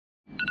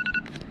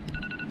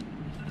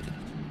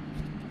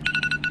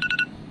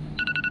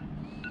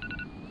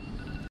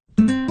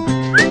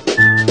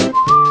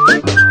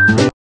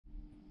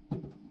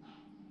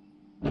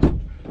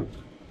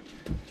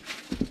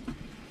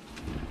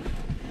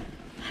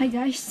Hi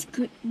guys,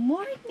 good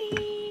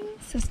morning.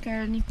 So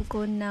sekarang ni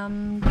pukul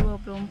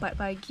 6.24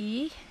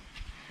 pagi.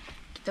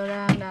 Kita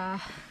orang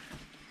dah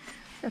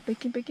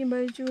packing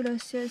baju, dah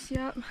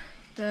siap-siap.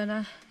 Kita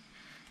dah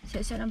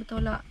siap-siap nak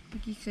bertolak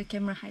pergi ke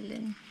Cameron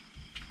Highlands.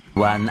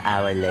 1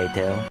 hour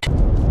later.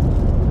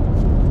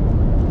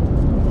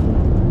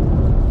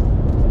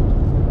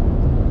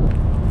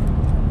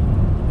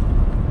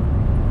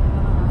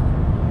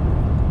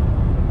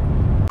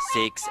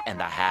 Six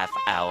and a half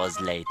hours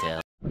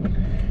later.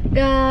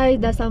 Guys,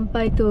 dah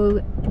sampai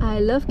tu. I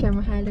love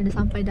Cameron Highlands.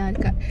 Dah sampai dah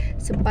dekat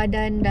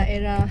sempadan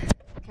daerah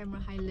Cameron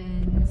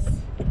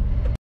Highlands.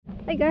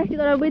 Hai guys,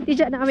 kita orang berhenti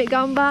sekejap nak ambil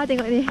gambar.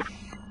 Tengok ni.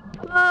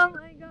 Oh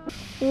my god.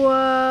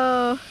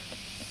 Wow.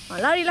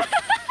 Larilah.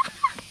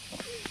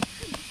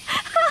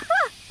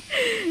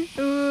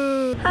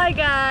 Hi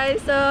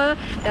guys. So,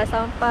 dah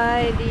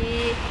sampai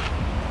di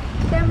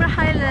Cameron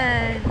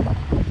Highlands.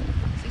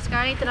 So,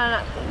 sekarang ni kita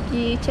nak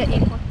pergi check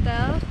in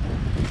hotel.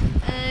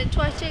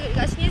 Cuaca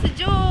kat sini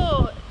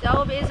sejuk.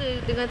 Jauh beza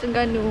dengan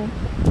Terengganu.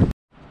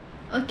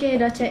 Okay,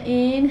 dah check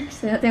in.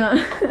 Saya nak tengok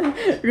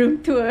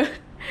room tour.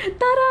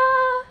 Tada!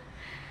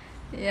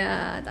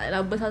 Ya,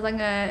 taklah besar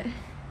sangat.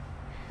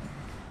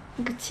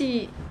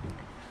 Kecil.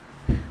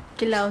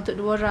 Okay lah untuk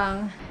 2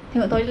 orang.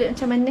 Tengok toilet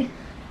macam mana.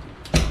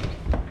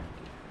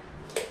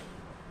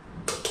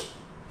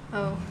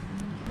 Oh.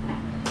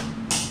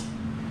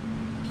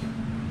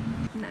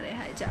 Nak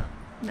rehat sekejap.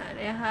 Nak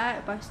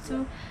rehat. Lepas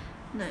tu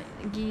nak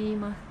pergi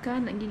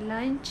makan, nak pergi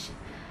lunch.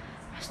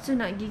 Lepas tu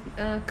nak pergi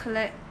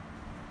collect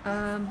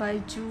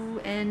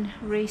baju and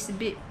race a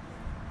bit.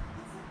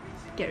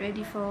 Get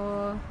ready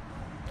for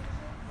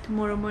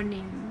tomorrow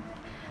morning.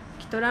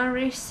 Kita orang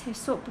race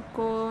esok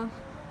pukul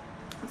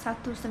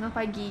 1:30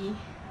 pagi.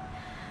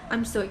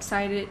 I'm so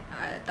excited.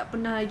 Tak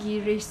pernah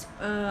lagi race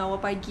awal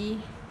pagi.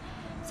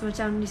 So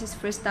macam this is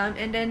first time.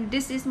 And then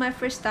this is my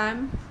first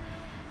time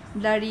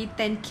lari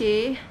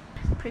 10k.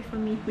 Pray for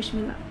me, wish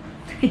me luck.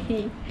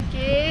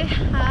 Okay,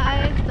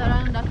 hi. Kita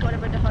orang dah keluar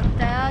daripada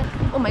hotel.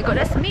 Oh my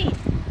god, that's me.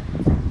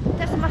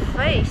 That's my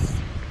face.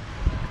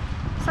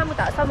 Sama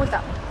tak? Sama tak?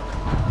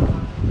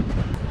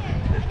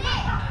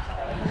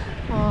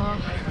 Oh.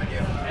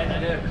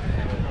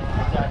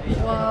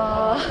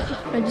 Wow.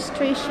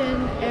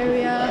 Registration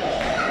area.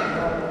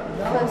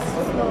 First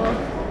floor.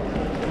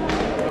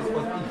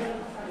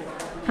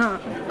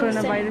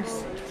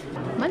 Coronavirus.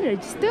 Mana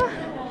register?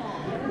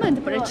 Mana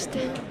tempat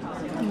register?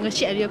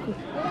 Mengesyik hari aku.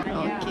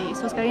 Okay,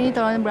 so sekarang ni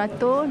kita orang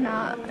beratur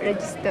nak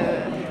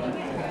register.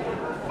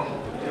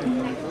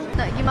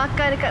 Nak pergi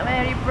makan dekat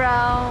Mary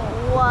Brown.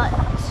 What?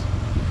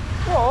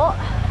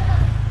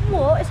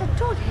 It's a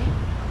doggy?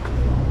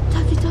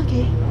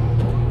 Doggy?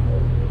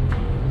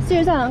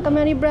 Serius lah nak makan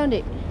Mary Brown,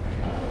 dek?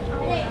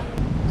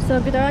 So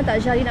kita orang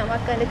tak jadi nak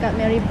makan dekat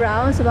Mary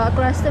Brown sebab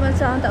aku rasa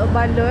macam tak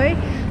berbaloi.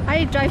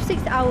 I drive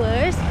 6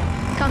 hours,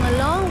 come a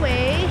long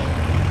way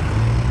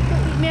to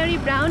eat Mary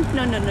Brown.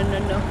 No.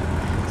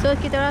 So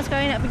kita orang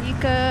sekarang nak pergi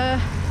ke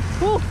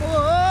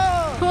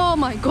oh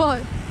my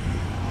god.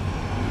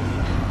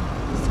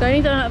 Sekarang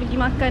ni kita orang nak pergi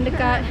makan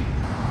dekat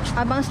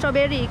Abang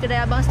Strawberry, kedai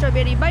Abang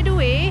Strawberry. By the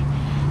way,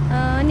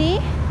 ni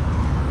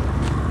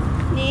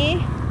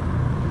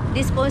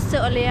disponsor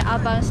oleh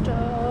Abang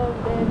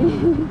Strawberry.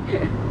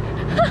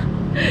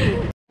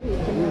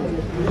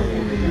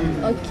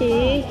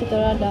 Okay, kita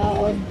orang dah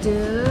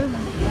order.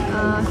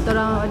 Kita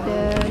orang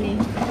order ni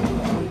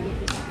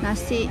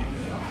nasi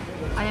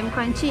ayam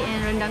crunchy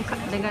and rendang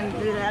dengan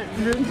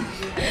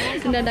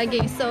rendang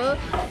daging. So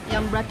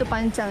yang beratur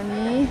panjang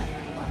ni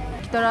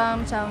kita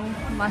orang macam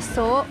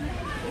masuk,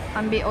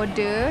 ambil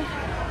order,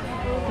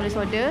 tulis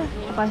order,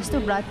 lepas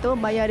tu beratur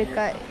bayar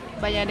dekat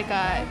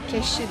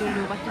cashier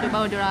dulu, lepas tu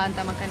baru diorang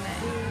hantar makanan.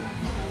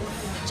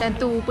 Macam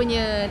tu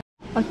punya.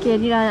 Okay,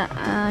 ni lah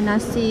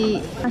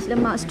nasi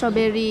lemak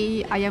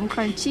strawberry ayam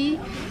crunchy,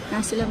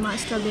 nasi lemak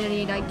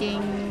strawberry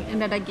daging,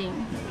 rendang daging.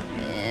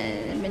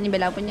 Ni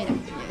Bella punya.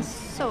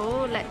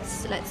 So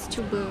let's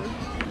cuba.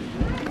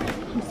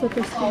 So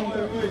tasty.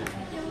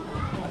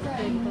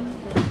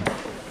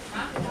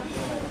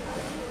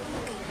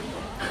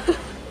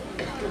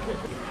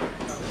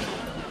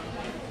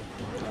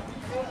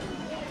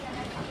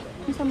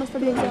 Ni sama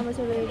strawberry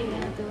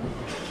tu.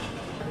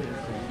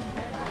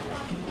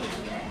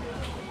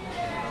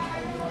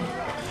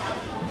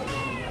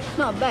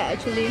 Not bad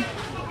actually.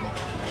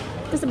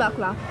 Itu sebab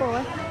aku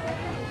lapar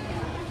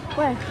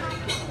Weh,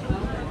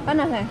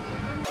 panas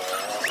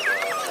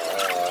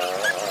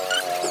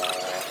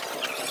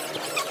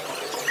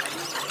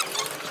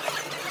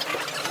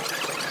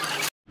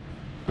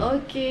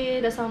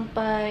Okay, dah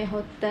sampai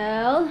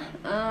hotel.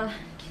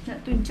 Nak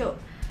tunjuk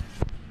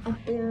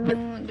apa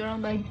yang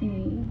diorang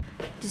bagi.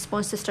 Dia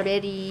sponsor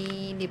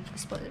strawberry.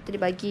 Dia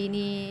bagi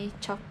ni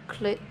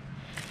chocolate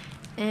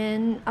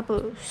and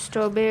apa,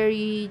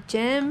 strawberry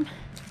jam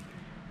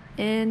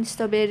and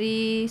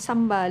strawberry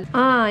sambal.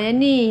 Yang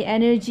ni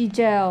energy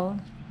gel.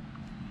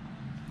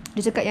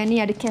 Dia cakap yang ni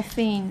ada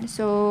caffeine.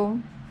 So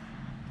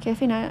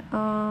caffeine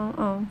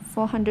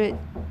 400.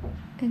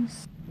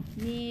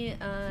 Ni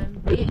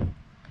bread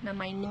Now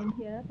my name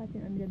here,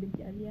 Fatin Amira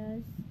binti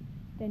Alias,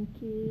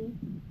 10K.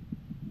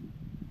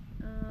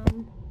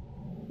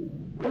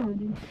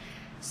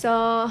 So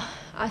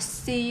I'll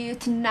see you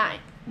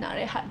tonight. Nak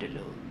rehat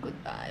dulu.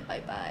 Goodbye, bye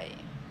bye,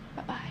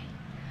 bye bye,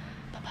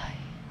 bye bye.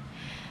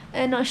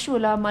 Not sure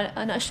lah,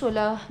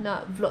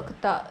 nak vlog ke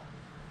tak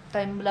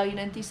time berlari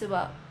nanti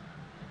sebab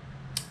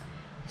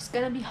it's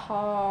gonna be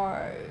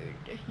hard,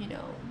 you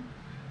know.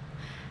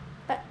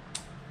 But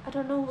I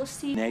don't know, we'll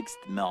see. Next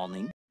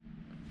morning.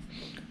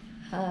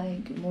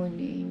 Hi, good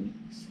morning.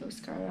 So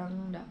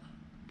sekarang dah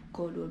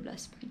pukul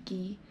 12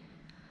 pagi.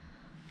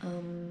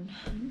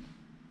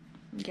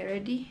 Get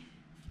ready.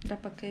 Dah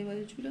pakai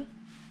baju dah.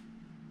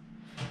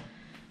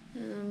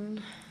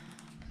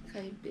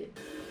 Pakai bib.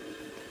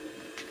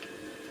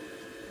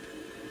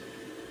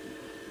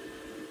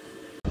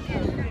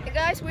 Hey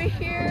guys, we're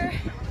here.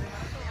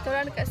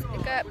 Diorang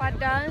dekat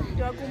Padang.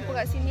 Diorang kumpul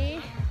kat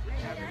sini.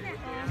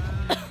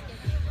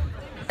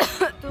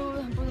 Tu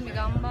pun ambil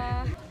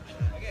gambar.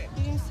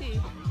 You can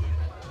see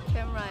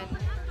Camrun.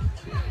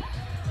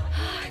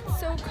 It's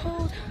so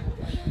cold.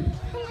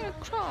 I'm gonna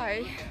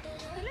cry.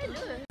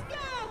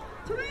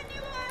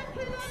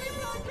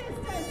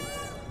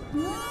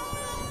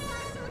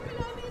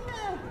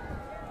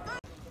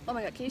 Oh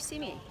my god, can you see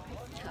me?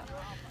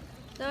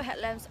 So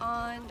headlamps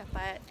on,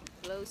 dapat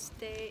glow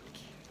stick.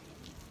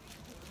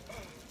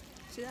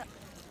 See that?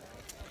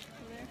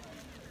 Over there?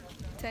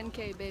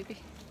 10K baby.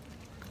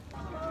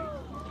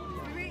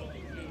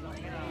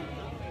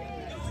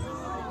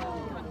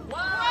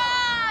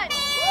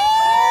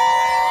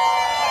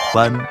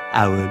 One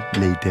hour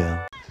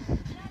later.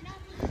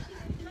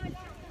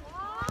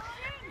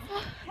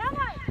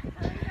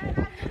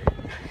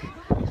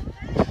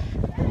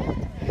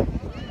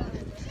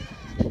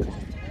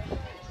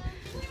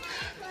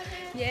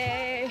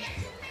 Yay!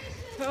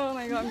 Oh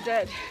my god, I'm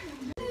dead.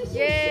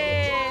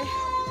 Yay!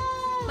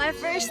 My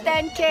first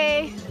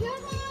 10K.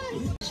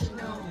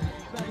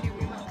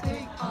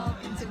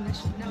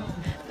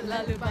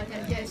 Terlalu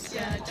banyak yes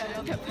ya,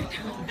 jangan terlalu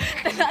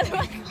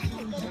banyak.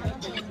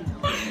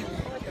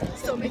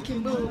 So make it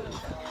move,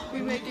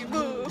 we make it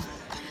move.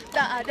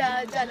 Tak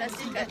ada jalan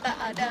singkat, tak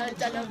ada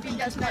jalan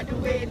pintas, nak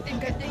duit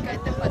tingkat-tingkat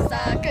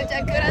terpaksa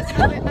kerja keras.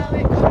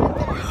 Awet-awet korang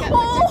terikat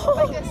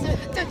mencapai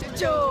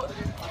kesetujuk.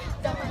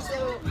 Dah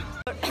masuk,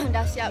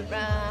 dah siap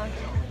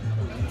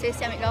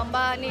sesi ambil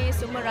gambar ni.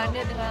 Semua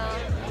runner tengah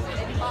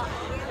lepak.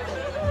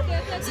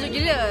 Sejuk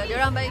gila,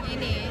 diorang bagi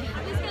ni.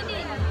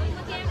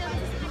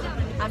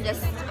 I'm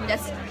just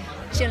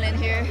chilling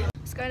here.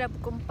 Sekarang dah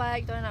pukul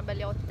 4, kita nak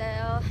balik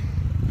hotel.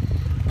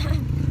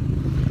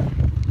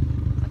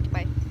 Okay,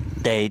 bye.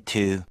 Day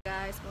 2.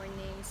 Guys,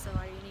 morning. So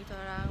hari ni kita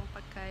orang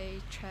pakai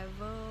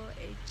travel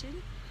agent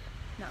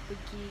nak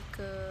pergi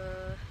ke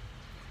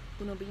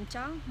Gunung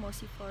Bincang,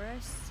 Mossy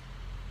Forest,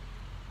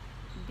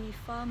 Bee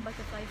Farm,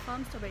 Butterfly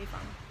Farm, Strawberry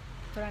Farm.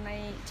 Kita orang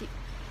naik jeep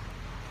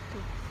tu,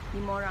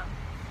 5 orang.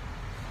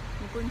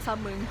 Ni pun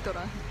sama kita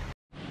orang.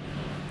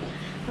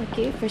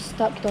 Okay, first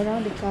stop kita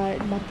orang dekat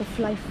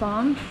Butterfly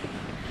Farm.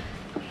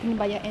 Ini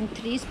bayar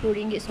entry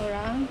RM10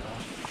 seorang.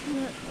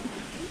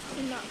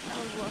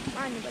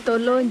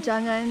 Tolong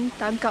jangan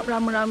tangkap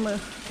rama-rama.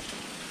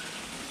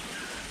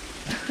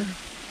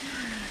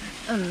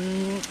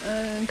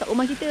 Kat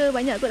rumah kita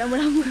banyak kot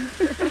rama-rama.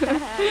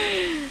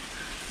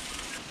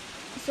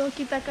 So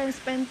kita akan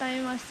spend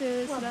time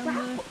masa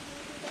selama.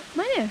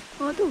 Mana?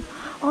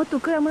 Oh tu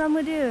ke rama-rama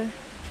dia.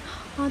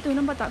 Tu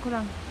nampak tak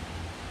korang?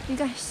 You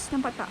guys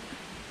nampak tak?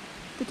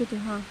 Tu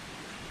ha.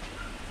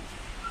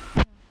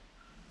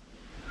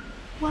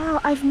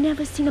 Wow, I've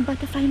never seen a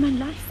butterfly in my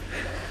life.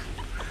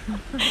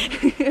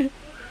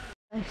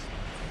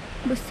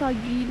 Besar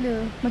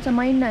gila, macam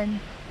mainan.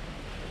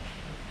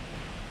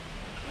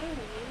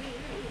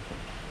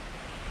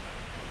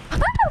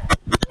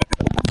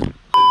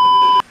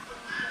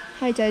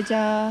 Hai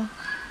Jaja.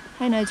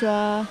 Hai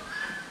Najwa.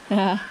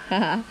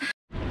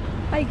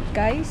 Hi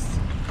guys.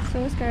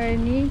 So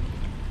sekarang ni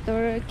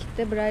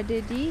kita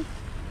berada di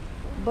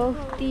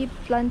Tea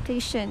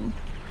Plantation.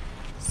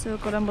 So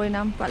korang boleh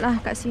nampak lah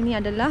kat sini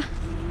adalah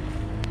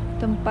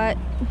tempat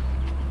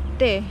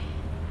teh.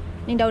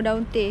 Ni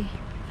daun-daun teh.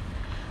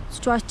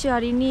 So,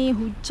 cuaca hari ni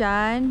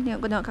hujan.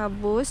 Tengok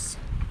kabus.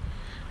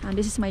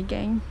 This is my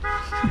gang.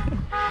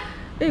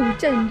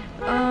 Hujan.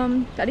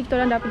 Tadi kita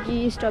orang dah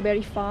pergi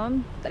Strawberry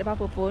Farm. Tak ada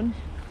apa-apa pun.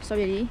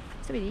 Strawberry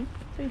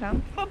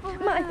Farm.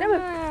 Mak, kenapa?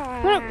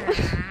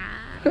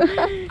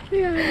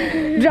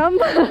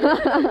 Drama.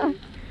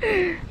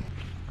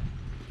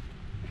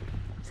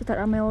 So tak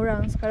ramai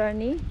orang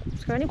sekarang ni.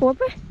 Sekarang ni pukul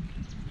apa?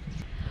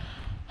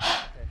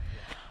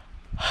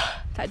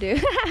 Tak ada.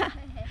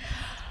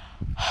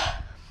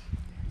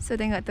 So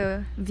tengok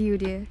tu view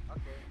dia.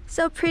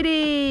 So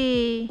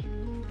pretty.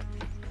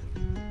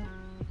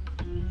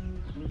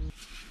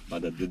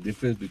 But the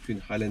difference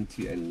between highland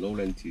tea and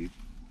lowland tea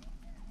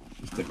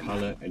is the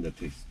color and the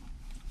taste.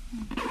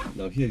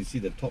 Now here you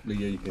see the top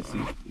layer, you can see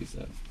is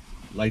a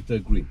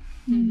lighter green.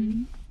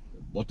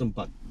 Bottom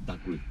part dark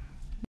green.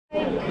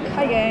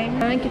 Hi gang.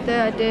 Sekarang kita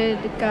ada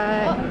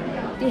dekat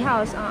Tea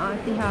house.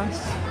 Tea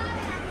house.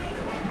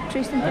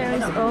 Tristan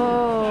Terrace.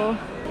 Oh.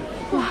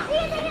 Wah,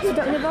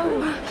 sedapnya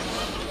bau.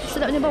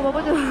 Sedapnya bau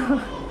apa tu?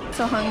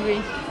 So hungry.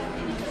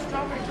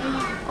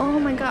 Oh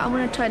my god, I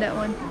want to try that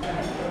one.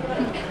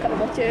 Kalau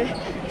baca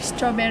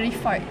strawberry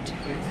fart.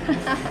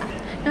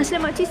 Nasi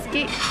lemak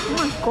cheesecake. Oh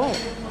my god.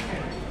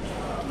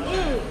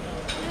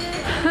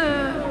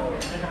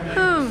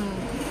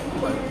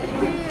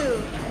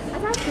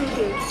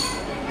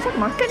 Siapa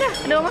makan dah?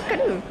 Ada orang makan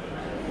dulu.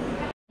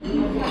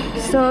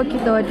 So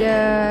kita ada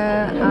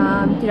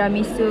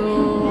tiramisu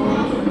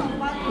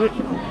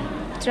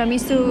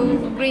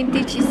green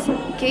tea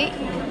cheesecake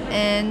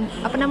and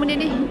apa nama dia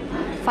ni?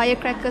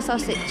 Firecracker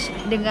sausage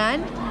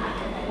dengan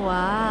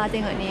wah,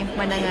 tengok ni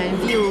pemandangan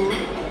view.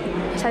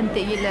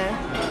 Cantik gila.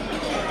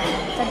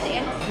 Cantik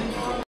kan?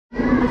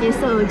 Okay,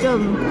 so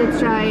jom kita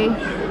try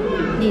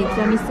ni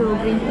tiramisu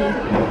green tea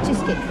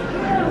cheesecake.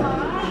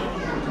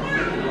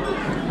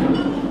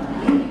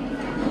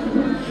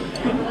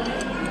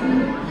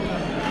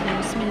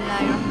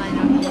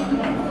 Bismillahirrahmanirrahim.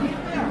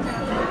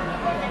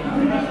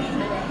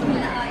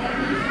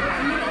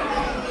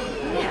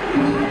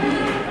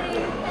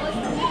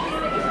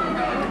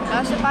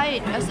 Rasa pahit,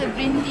 rasa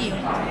green tea.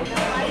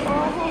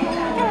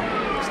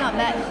 It's not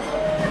bad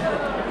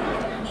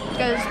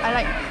because I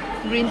like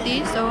green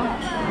tea, so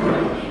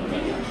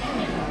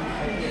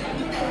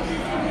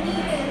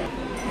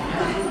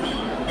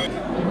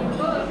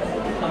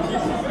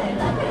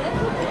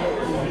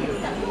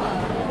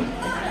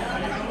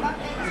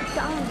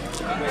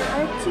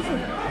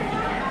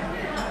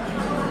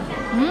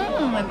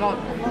oh my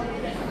god,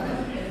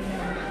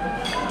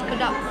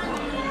 sedap.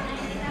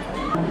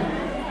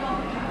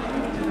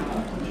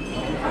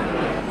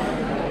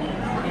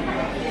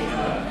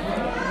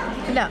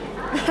 Sedap.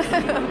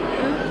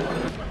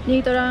 Ni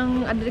kita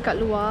orang ada dekat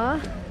luar.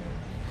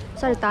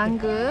 So ada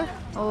tangga.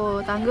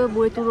 Oh, tangga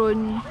boleh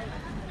turun.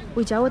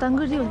 Oh, jauh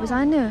tangga dia sampai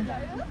sana.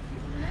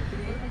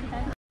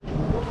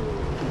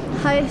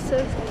 Hai,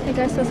 so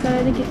guys, so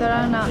sekarang ni kita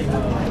orang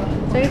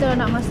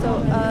nak masuk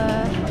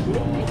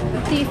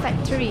tea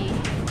factory.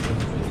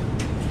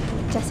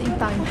 Just in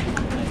time.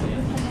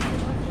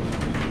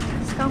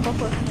 Sekarang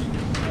berapa?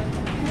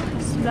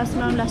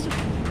 11.19 tu.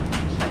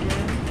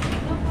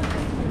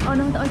 Oh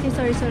no, okay,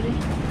 sorry.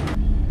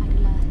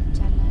 Adalah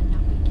jalan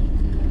nak pergi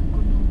ke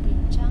Gunung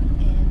Bincang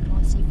and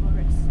Nasi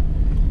Forest.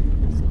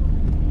 So,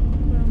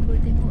 korang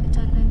boleh tengok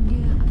jalan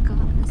dia agak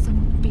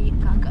sempit,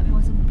 agak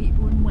memang sempit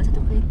pun, muat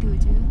satu kereta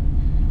je.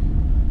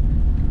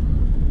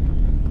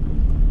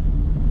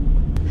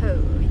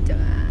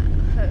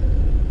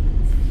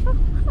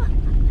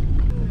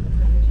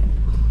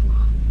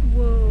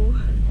 Wow.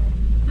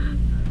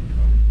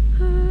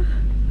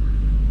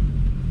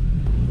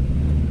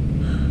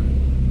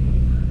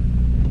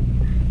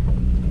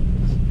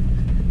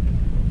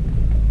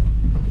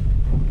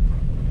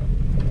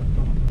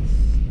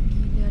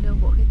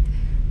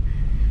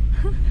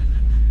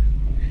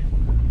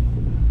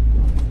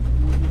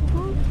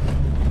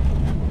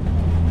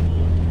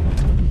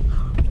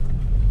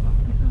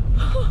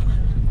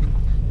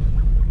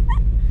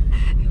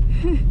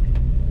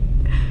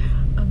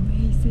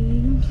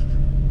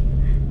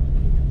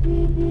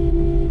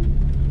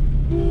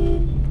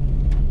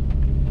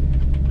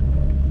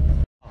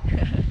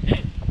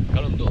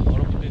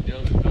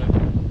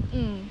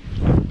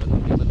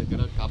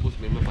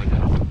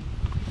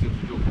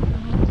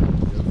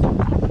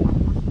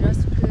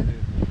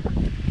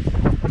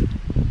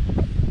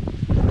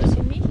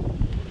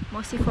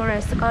 Nasi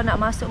Forest. So, kalau nak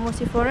masuk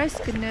Nasi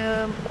Forest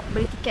kena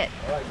beli tiket.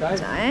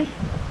 Sekejap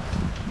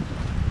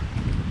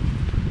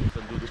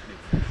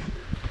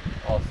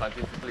Or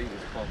scientifically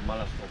it's called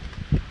malam.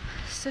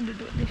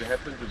 Seduduk If you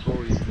happen to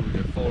go into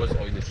the forest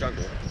or in the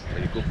jungle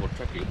and you go for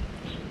trekking,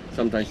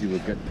 sometimes you will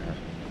get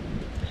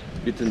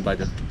bitten by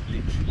the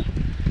leech.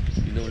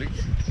 You know leech?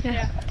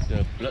 Yeah.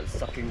 The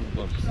blood-sucking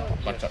worms,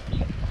 bacak.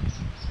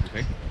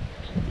 Okay?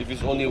 If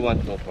it's only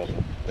one, no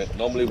problem. But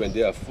normally when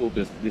they are full,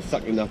 they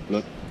suck enough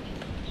blood,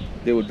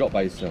 they will drop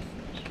by itself.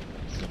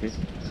 Okay?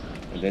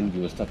 And then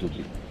you will start to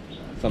bleed.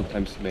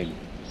 Sometimes many.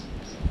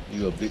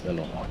 You will bleed a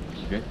lot.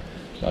 Okay?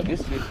 Now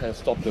this leech can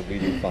stop the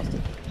bleeding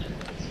faster.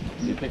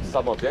 You take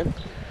some of them,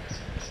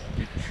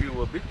 you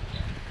chew a bit,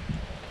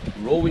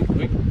 roll it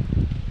quick,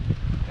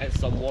 add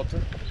some water,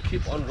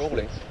 keep on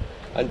rolling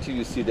until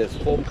you see there's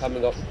foam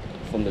coming up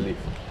from the leaf.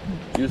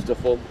 Use the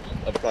foam,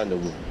 apply the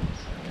wound.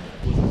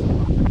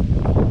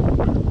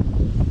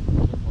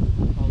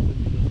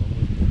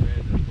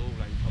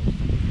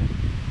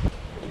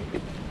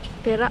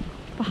 Perak,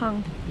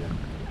 Pahang. Yeah.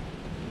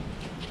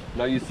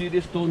 Now you see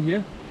this stone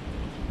here?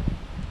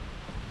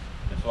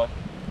 This one?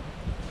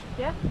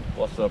 Yeah.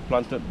 Was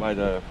planted by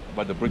the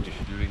British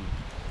during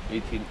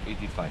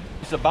 1885.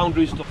 It's a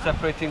boundary stone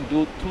separating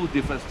two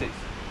different states.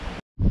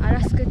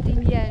 Aras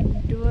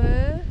ketinggian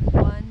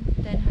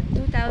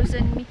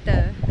 2,000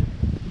 meter.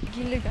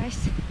 Gila guys.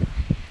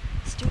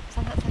 Sejuk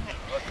sangat-sangat.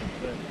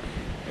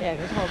 Ya,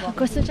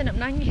 aku rasa macam nak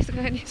menangis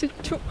sekarang ni,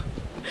 sejuk.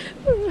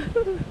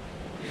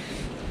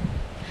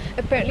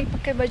 Apparently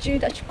pakai baju ni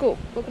tak cukup.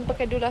 Kau kena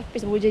pakai 2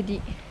 lapis baru jadi.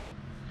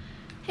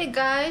 Hey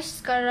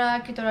guys,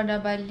 sekarang kita orang dah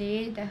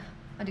balik. Dah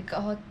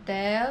dekat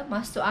hotel.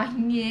 Masuk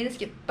angin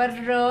sikit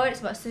perut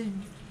sebab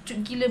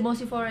sejuk gila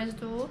Bouncy Forest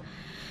tu.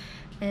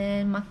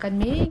 And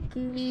makan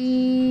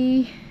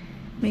Maggi.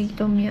 Maggi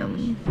tom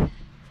yum.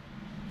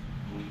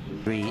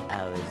 3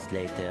 hours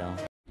later.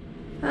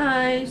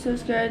 Hai, so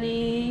sekarang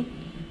ni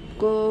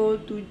pukul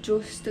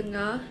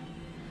 7.30.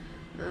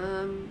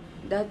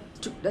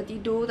 Dah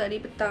tidur tadi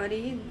petang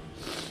ni.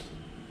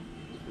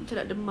 Macam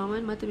nak demam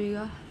kan, mata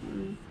merah.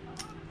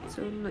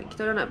 So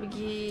kita orang nak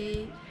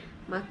pergi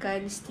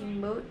makan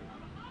steamboat.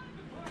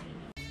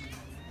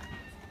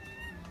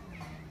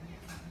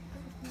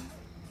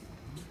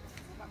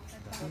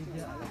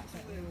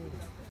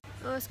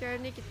 Oh,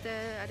 sekarang ni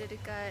kita ada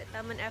dekat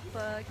Taman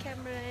Apple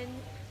Camrun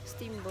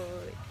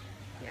Steamboat.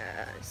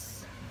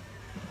 Yes.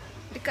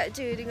 Dekat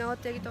je dengan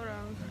hotel kita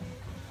orang.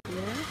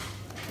 Ya,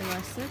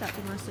 terasa tak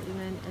termasuk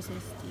dengan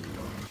SST.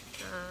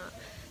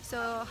 So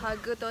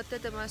harga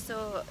total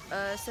termasuk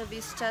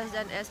service charge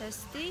dan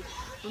SST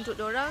untuk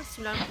diorang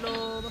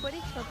 90 berapa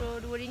ni?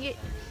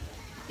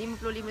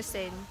 RM92 55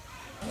 sen.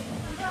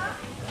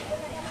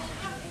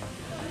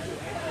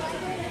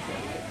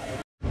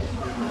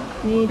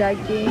 Ni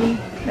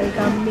daging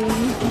kambing.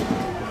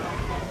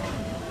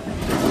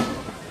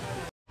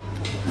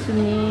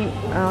 Sini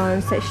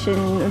section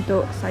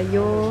untuk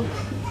sayur.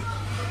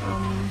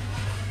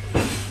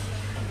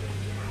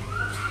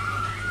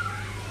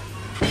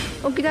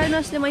 Oh, kita ada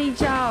nasi lemak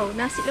hijau.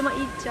 Nasi lemak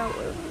hijau.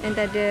 Dan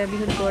tak ada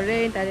bihun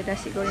goreng, tak ada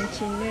nasi goreng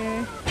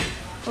Cina.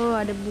 Oh,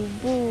 ada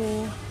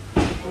bubur.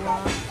 Wow.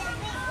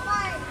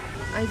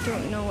 I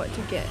don't know what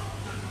to get.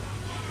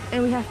 And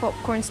we have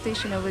popcorn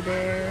station over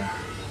there.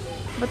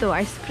 Apa tu?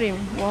 Ice cream.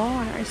 Wow,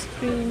 ada ice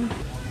cream.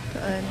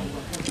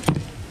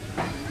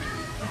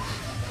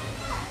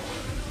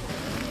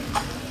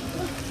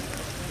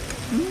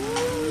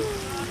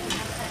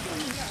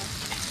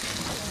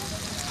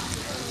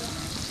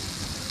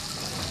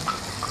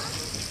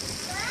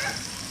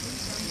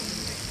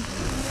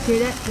 Hear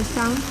that? The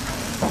sound?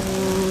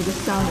 Oh, the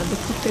sound of the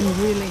chicken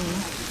grilling.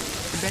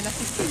 The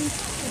chicken.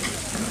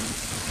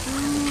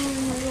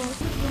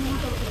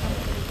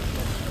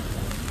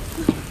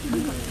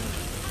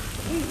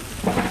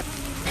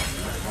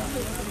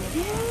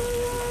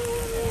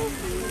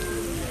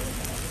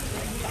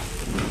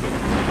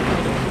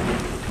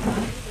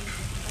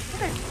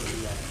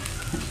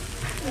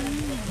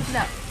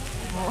 Sedap.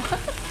 Oh.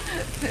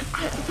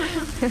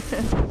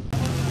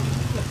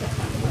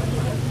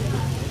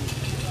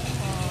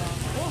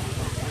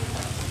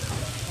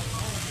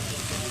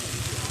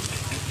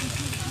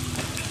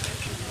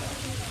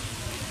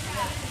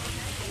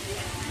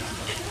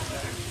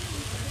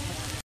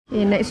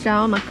 Okay, next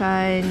round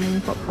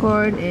makan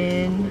popcorn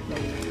and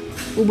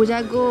bubur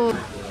jagung.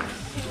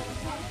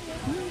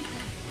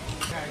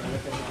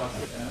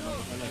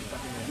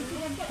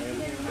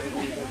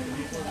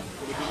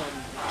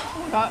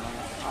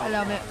 I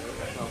love it.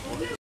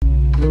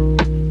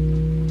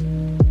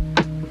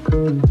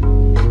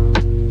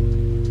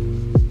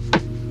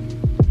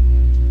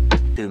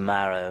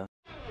 Tomorrow.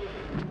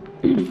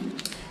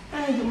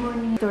 Hi, good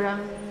morning. Kita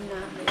orang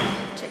nak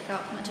check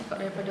out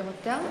daripada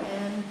hotel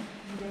and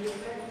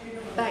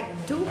back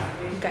to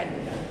Makan.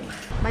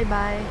 Bye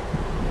bye.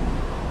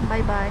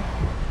 Bye bye.